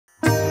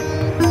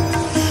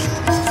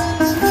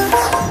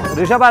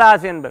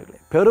ரிஷபராசி என்பர்களே,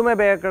 பெருமை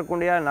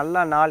பயக்கக்கூடிய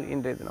நல்ல நாள்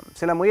இன்றைய தினம்.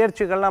 சில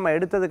முயற்சிகள் நம்ம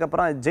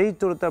எடுத்ததுக்கப்புறம்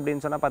ஜெயித்துருத்து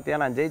அப்படின்னு சொன்னால் பார்த்தியா,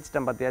 நான்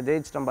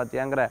ஜெயிச்சிட்டேன்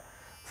பார்த்தியாங்கிற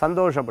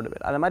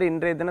சந்தோஷப்படுவேன். அது மாதிரி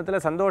இன்றைய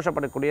தினத்தில்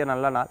சந்தோஷப்படக்கூடிய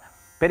நல்ல நாள்.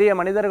 பெரிய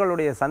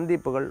மனிதர்களுடைய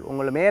சந்திப்புகள்,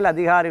 உங்கள் மேல்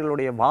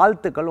அதிகாரிகளுடைய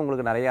வாழ்த்துக்கள்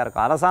உங்களுக்கு நிறையா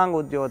இருக்கும்.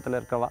 அரசாங்க உத்தியோகத்தில்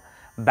இருக்கவா,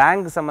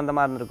 பேங்க்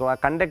சம்மந்தமாக இருந்திருக்கவா,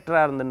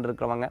 கண்டக்டராக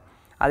இருந்துருக்கிறவங்க,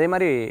 அதே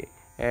மாதிரி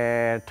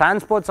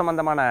டிரான்ஸ்போர்ட்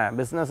சம்மந்தமான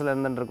பிஸ்னஸில்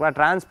இருந்துருக்கவா,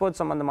 டிரான்ஸ்போர்ட்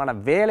சம்மந்தமான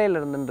வேலையில்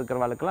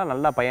இருந்துருக்கிறவங்களுக்கெல்லாம்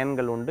நல்ல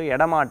பயன்கள் உண்டு.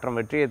 இடமாற்றம்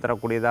வெற்றியை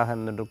தரக்கூடியதாக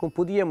இருந்துருக்கும்.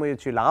 புதிய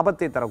முயற்சி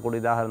லாபத்தை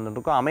தரக்கூடியதாக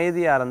இருந்துருக்கும்.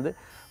 அமைதியாக இருந்து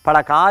பல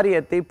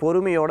காரியத்தை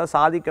பொறுமையோடு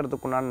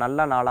சாதிக்கிறதுக்குண்டான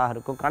நல்ல நாளாக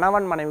இருக்கும்.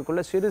 கணவன்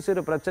மனைவிக்குள்ளே சிறு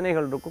சிறு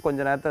பிரச்சனைகள் இருக்கும்,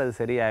 கொஞ்ச நேரத்தில் அது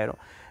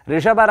சரியாயிரும்.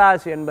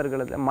 ரிஷபராசி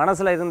என்பர்களுக்கு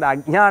மனசில் இருந்த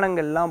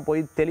அஜ்ஞானங்கள்லாம்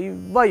போய்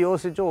தெளிவாக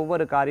யோசித்து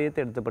ஒவ்வொரு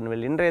காரியத்தை எடுத்து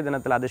பண்ணுவேன். இன்றைய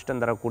தினத்தில்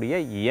அதிர்ஷ்டம் தரக்கூடிய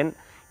எண்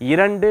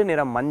 2,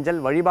 நிறம் மஞ்சள்.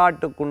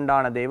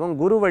 வழிபாட்டுக்குண்டான தெய்வம்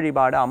குரு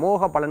வழிபாடு.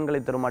 அமோக பலன்களை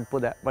தரும்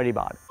அற்புத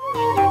வழிபாடு.